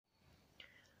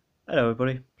Hello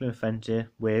everybody, Plymouth Fence here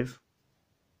with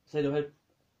Say no head.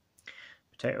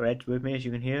 Potato Head with me, as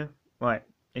you can hear. Right,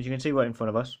 as you can see right in front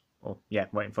of us,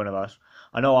 right in front of us.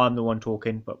 I know I'm the one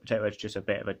talking, but Potato Head's just a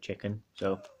bit of a chicken,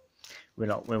 so we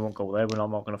won't go there,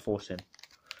 I'm not going to force him.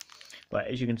 But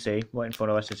as you can see, right in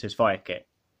front of us is his fire kit.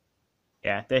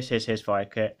 Yeah, this is his fire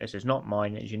kit, this is not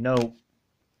mine, as you know.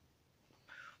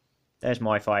 There's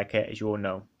my fire kit, as you all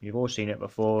know. You've all seen it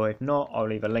before. If not, I'll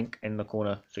leave a link in the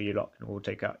corner so you lot can all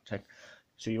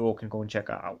so you all can go and check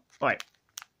that out. Right.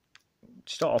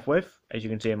 To start off with, as you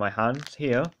can see in my hands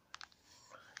here,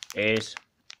 is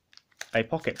a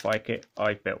pocket fire kit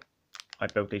I built. I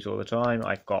build these all the time.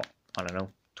 I've got, I don't know,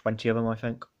 20 of them, I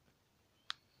think.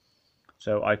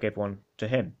 So I gave one to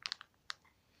him.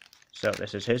 So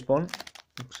this is his one.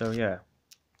 So yeah.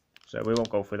 So we won't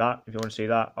go through that. If you want to see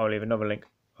that, I'll leave another link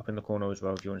up in the corner as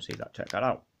well. If you want to see that, check that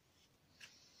out.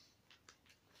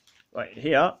 Right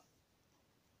here,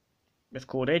 it's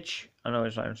cordage. I know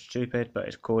it sounds stupid, but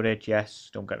it's cordage, yes,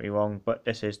 don't get me wrong. But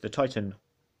this is the Titan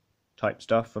type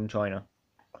stuff from China.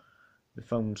 The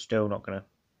phone's still not going to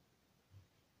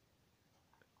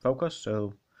focus,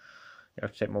 so you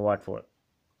have to take my word for it.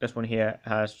 This one here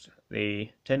has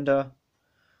the tinder,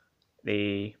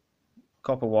 the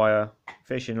copper wire,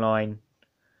 fishing line,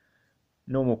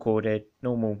 normal cordage, the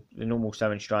normal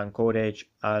 7-strand cordage,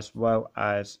 as well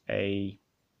as a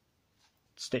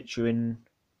stitching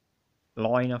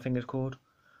line, I think it's called.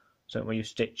 So when you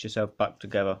stitch yourself back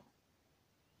together.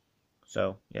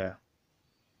 So yeah,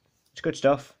 it's good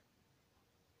stuff.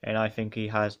 And I think he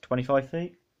has 25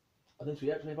 feet. I think so,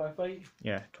 yeah, 25 feet.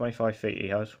 Yeah, 25 feet he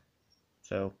has.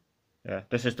 So yeah,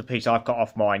 this is the piece I've got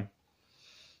off mine,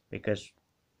 because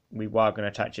we were going to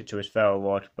attach it to his ferro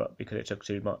rod, but because it took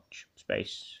too much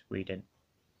space, we didn't.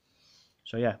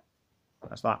 So yeah,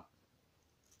 that's that.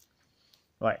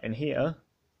 Right, and here,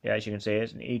 yeah, as you can see,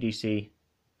 it's an EDC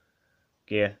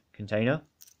gear container.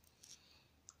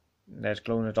 There's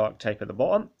glow-in-the-dark tape at the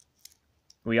bottom.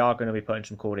 We are going to be putting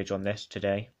some cordage on this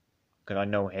today, because I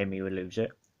know him, he would lose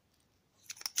it.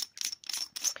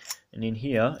 And in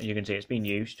here, as you can see, it's been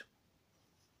used,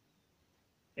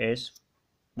 is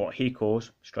what he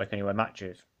calls strike anywhere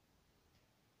matches.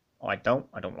 I don't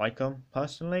like them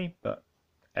personally, but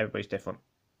everybody's different,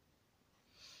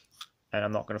 and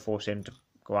I'm not going to force him to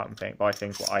go out and buy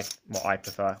things what I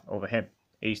prefer over him.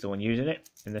 He's the one using it,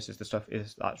 and this is the stuff.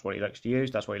 That's what he likes to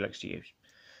use. That's what he likes to use.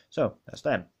 So that's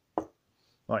them.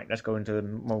 Right, let's go into the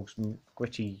most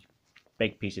gritty,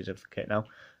 big pieces of the kit now.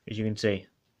 As you can see,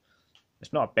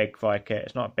 it's not a big fire kit.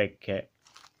 It's not a big kit.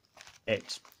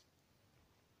 It's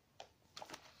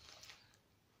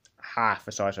half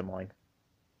the size of mine.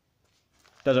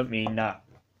 Doesn't mean that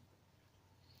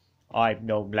I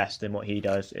know less than what he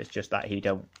does. It's just that he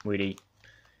don't really.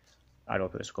 I don't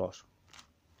put this across.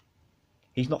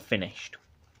 He's not finished.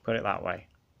 Put it that way.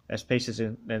 There's pieces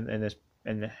in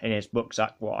his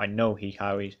rucksack. What I know he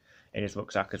carries in his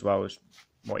rucksack, as well as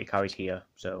what he carries here.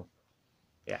 So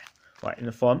yeah. Right, in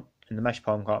the front, in the mesh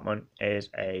compartment, is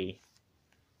a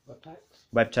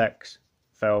Webtex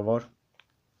ferro rod.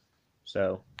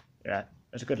 So yeah,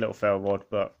 it's a good little ferro rod,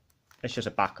 but it's just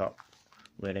a backup,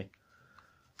 really.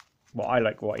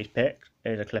 What he's picked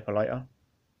is a clipper lighter.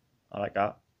 I like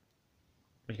that,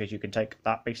 because you can take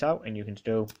that piece out and you can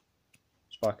still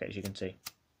spark it, as you can see.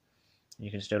 You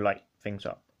can still light things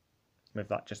up with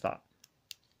that, just that.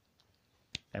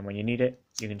 And when you need it,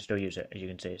 you can still use it, as you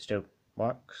can see. It still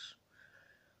works.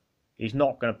 He's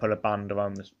not going to put a band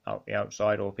around the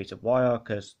outside or a piece of wire,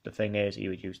 because the thing is, he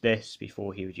would use this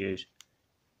before he would use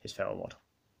his ferro rod.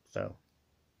 So,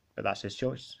 but that's his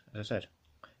choice, as I said.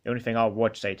 The only thing I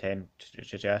would say to him to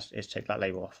suggest is take that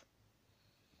label off.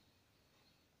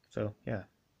 So yeah,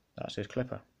 that's his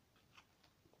clipper.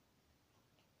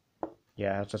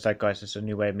 Yeah, as I said, guys, it's a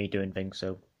new way of me doing things,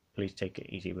 so please take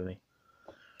it easy with me.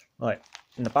 Right,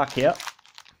 in the back here,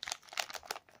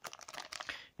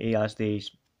 he has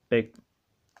these big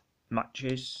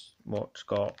matches. What's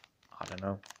got, I don't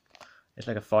know, it's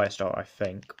like a fire starter, I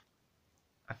think.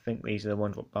 I think these are the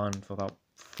ones that burn for about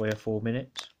 3 or 4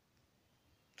 minutes,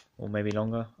 or maybe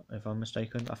longer, if I'm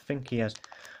mistaken. I think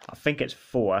it's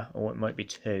 4, or it might be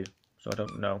 2, so I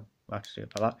don't know. I'll have to see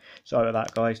about that. Sorry about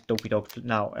that, guys. Dopey Dog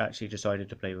now actually decided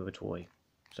to play with a toy.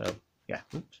 So yeah,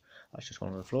 oops, that's just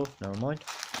gone on the floor. Never mind.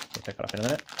 We'll pick it up in a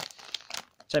minute.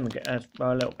 Same as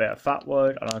a little bit of fat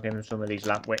wood, and I'll give him some of these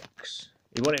lamp wicks.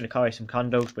 He wanted to carry some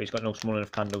candles, but he's got no small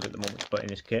enough candles at the moment to put in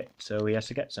his kit, so he has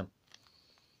to get some.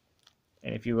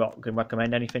 And if you can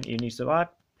recommend anything he needs to add,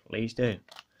 please do,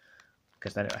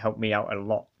 because then it'll help me out a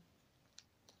lot.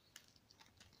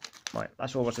 Right,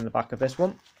 that's all what's in the back of this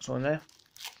one. That's all in there.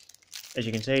 as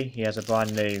you can see, he has a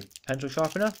brand new pencil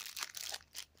sharpener.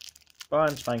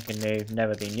 Brand spanking new,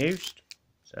 never been used.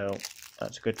 So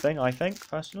that's a good thing, I think,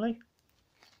 personally.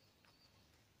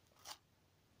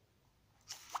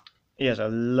 He has a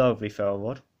lovely ferro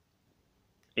rod,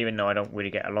 even though I don't really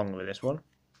get along with this one.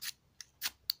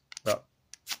 But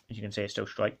as you can see, it still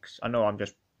strikes. I know I'm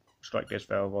just striking this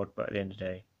ferro rod, but at the end of the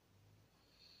day,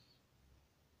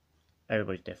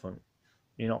 everybody's different.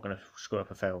 You're not going to screw up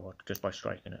a ferro rod just by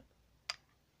striking it.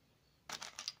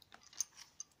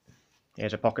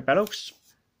 Here's a pocket bellows.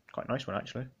 Quite a nice one,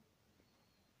 actually.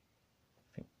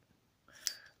 I think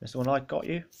this is the one I got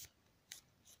you.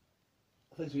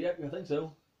 I think so, yeah, I think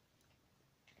so.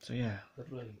 So yeah,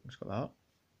 Definitely. just got that.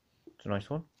 It's a nice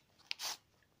one.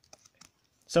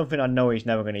 Something I know he's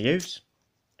never going to use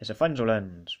is a Frenzel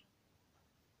lens.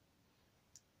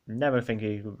 Never think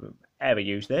he would ever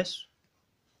use this.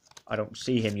 I don't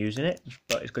see him using it,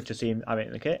 but it's good to see him have it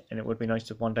in the kit, and it would be nice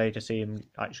to one day to see him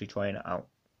actually trying it out.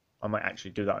 I might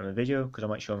actually do that in a video because I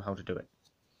might show him how to do it.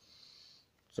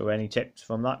 So any tips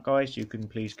from that, guys, you can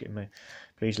please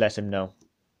please let him know,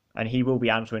 and he will be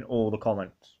answering all the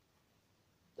comments.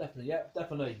 Definitely, yeah,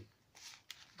 definitely.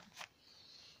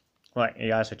 Right, he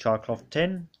has a charcloth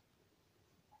tin,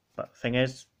 but the thing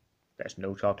is, there's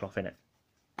no charcloth in it.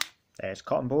 There's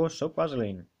cotton balls, soap,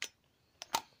 Vaseline.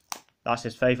 That's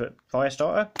his favourite fire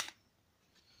starter.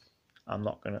 I'm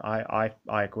not gonna.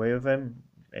 I agree with him.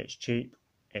 It's cheap,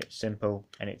 it's simple,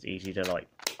 and it's easy to light.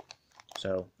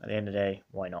 So at the end of the day,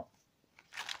 why not?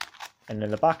 And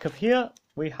in the back of here,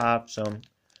 we have some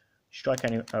Strike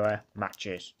Anywhere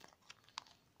matches.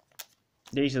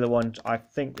 These are the ones. I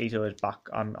think these are his back.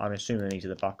 I'm assuming these are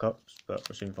the backups, but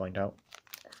we'll soon find out.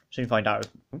 Soon find out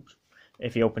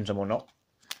if he opens them or not.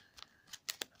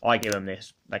 I give him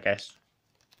this, I guess.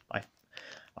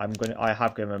 I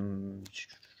have given him,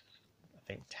 I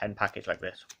think, 10 packets like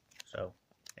this. So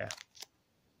yeah.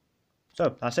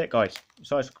 So that's it, guys.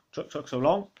 Sorry it took so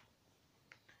long.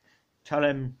 Tell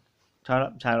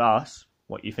us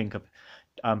what you think of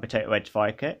Potato Head's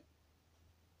fire kit,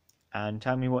 and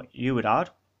tell me what you would add.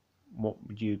 What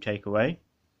would you take away?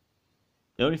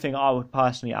 The only thing I would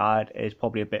personally add is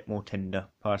probably a bit more tinder,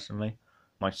 personally,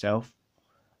 myself,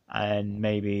 and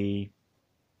maybe,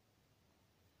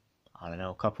 I don't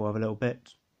know, a couple of little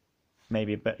bits,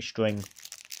 maybe a bit of string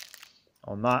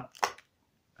on that.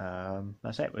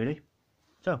 That's it, really.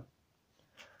 So,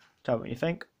 tell me what you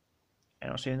think,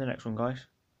 and I'll see you in the next one, guys,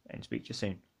 and speak to you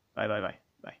soon. Bye bye bye.